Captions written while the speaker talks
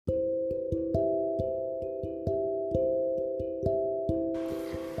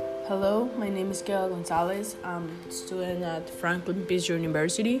Hello, my name is Gail Gonzalez. I'm a student at Franklin Pierce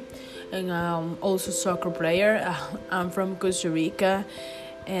University, and I'm also a soccer player. I'm from Costa Rica,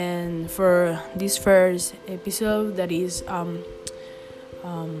 and for this first episode, I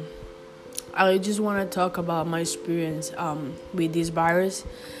just want to talk about my experience with this virus.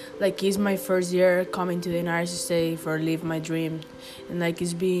 Like, it's my first year coming to the United States for live my dream, and like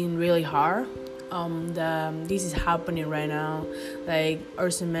it's been really hard. This is happening right now. Like, our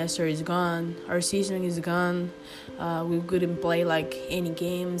semester is gone, our season is gone. We couldn't play like any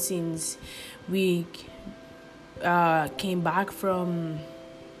game since we came back from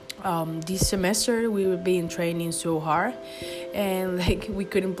this semester. We were being training so hard, and like we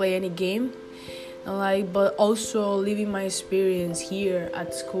couldn't play any game. And like, but also living my experience here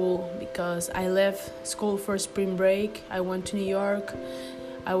at school, because I left school for spring break. I went to New York.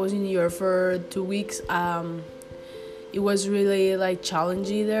 I was in New York for 2 weeks. It was really like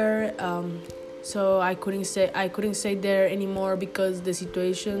challenging there. So I couldn't stay there anymore because the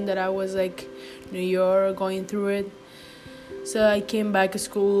situation that I was like New York going through it. So I came back to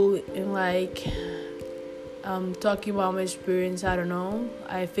school and like talking about my experience. I don't know.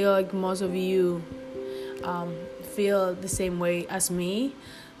 I feel like most of you feel the same way as me.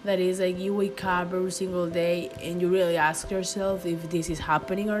 That is, like, you wake up every single day and you really ask yourself if this is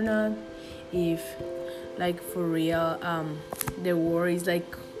happening or not. If, like, for real, the war is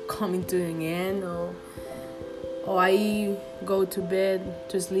like coming to an end, or I go to bed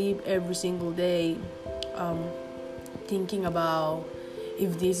to sleep every single day, thinking about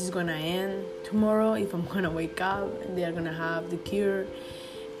if this is gonna end tomorrow, if I'm gonna wake up and they're gonna have the cure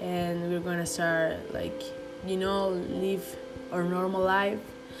and we're gonna start live our normal life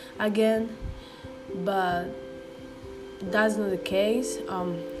again. But that's not the case.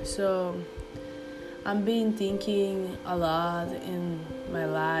 So I've been thinking a lot in my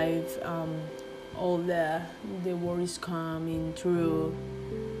life, all the worries coming through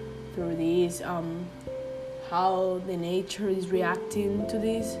this, how the nature is reacting to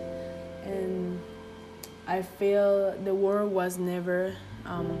this. And I feel the world was never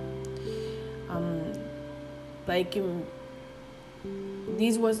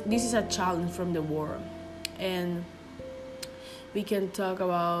this is a challenge from the war. And we can talk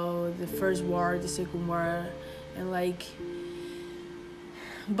about the first war, the second war, and like,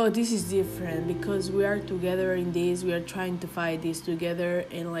 but this is different because we are together in this. We are trying to fight this together,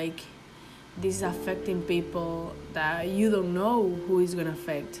 and like, this is affecting people that you don't know who is gonna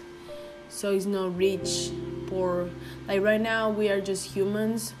affect. So it's not rich, poor. Like, right now we are just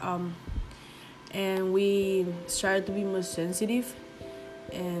humans, and we start to be more sensitive,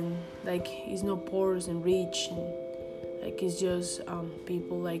 and like, it's not poor and rich, and like, it's just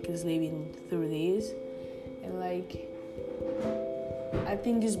people like is living through this. And like, I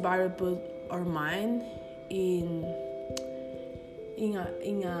think this virus put our mind in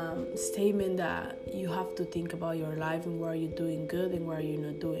a statement that you have to think about your life and where you're doing good and where you're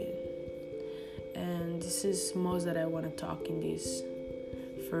not doing. And this is most that I want to talk in this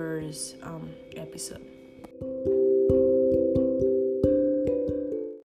first episode.